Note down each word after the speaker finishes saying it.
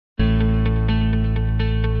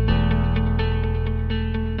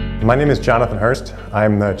My name is Jonathan Hurst.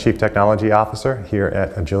 I'm the Chief Technology Officer here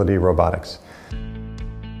at Agility Robotics.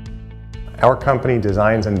 Our company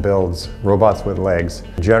designs and builds robots with legs,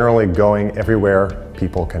 generally going everywhere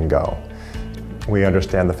people can go. We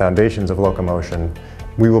understand the foundations of locomotion.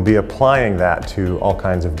 We will be applying that to all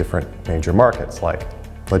kinds of different major markets like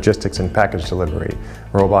logistics and package delivery,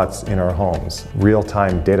 robots in our homes,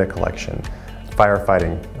 real-time data collection,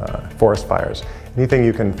 firefighting, forest fires. Anything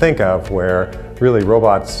you can think of where really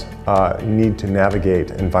robots need to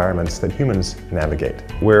navigate environments that humans navigate.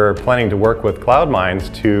 We're planning to work with cloud mines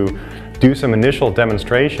to do some initial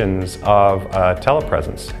demonstrations of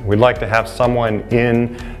telepresence. We'd like to have someone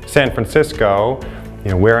in San Francisco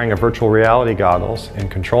wearing a virtual reality goggles and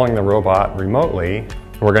controlling the robot remotely.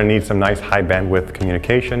 We're going to need some nice high bandwidth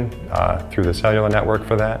communication through the cellular network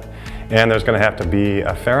for that. And there's going to have to be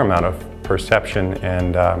a fair amount of perception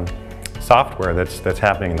and software that's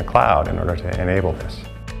happening in the cloud in order to enable this.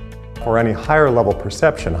 For any higher level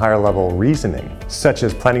perception, higher level reasoning, such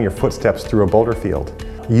as planning your footsteps through a boulder field,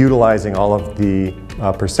 utilizing all of the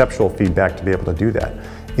perceptual feedback to be able to do that,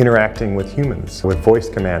 interacting with humans with voice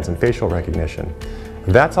commands and facial recognition.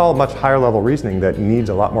 That's all much higher level reasoning that needs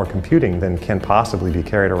a lot more computing than can possibly be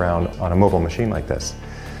carried around on a mobile machine like this.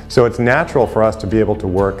 So it's natural for us to be able to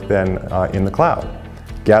work then in the cloud.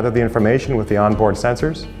 Gather the information with the onboard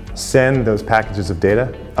sensors, send those packages of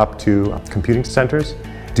data up to computing centers,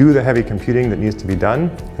 do the heavy computing that needs to be done,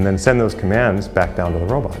 and then send those commands back down to the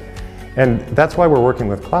robot. And that's why we're working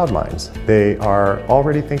with cloud mines. They are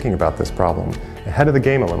already thinking about this problem, ahead of the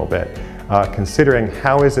game a little bit, considering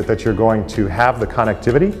how is it that you're going to have the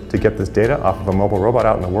connectivity to get this data off of a mobile robot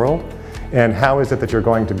out in the world, and how is it that you're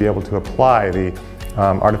going to be able to apply the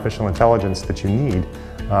artificial intelligence that you need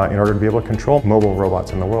in order to be able to control mobile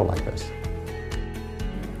robots in the world like this.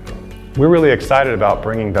 We're really excited about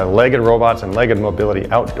bringing the legged robots and legged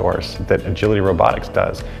mobility outdoors that Agility Robotics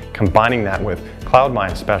does, combining that with cloud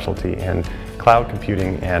mine specialty and cloud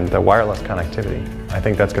computing and the wireless connectivity. I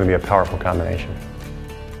think that's going to be a powerful combination.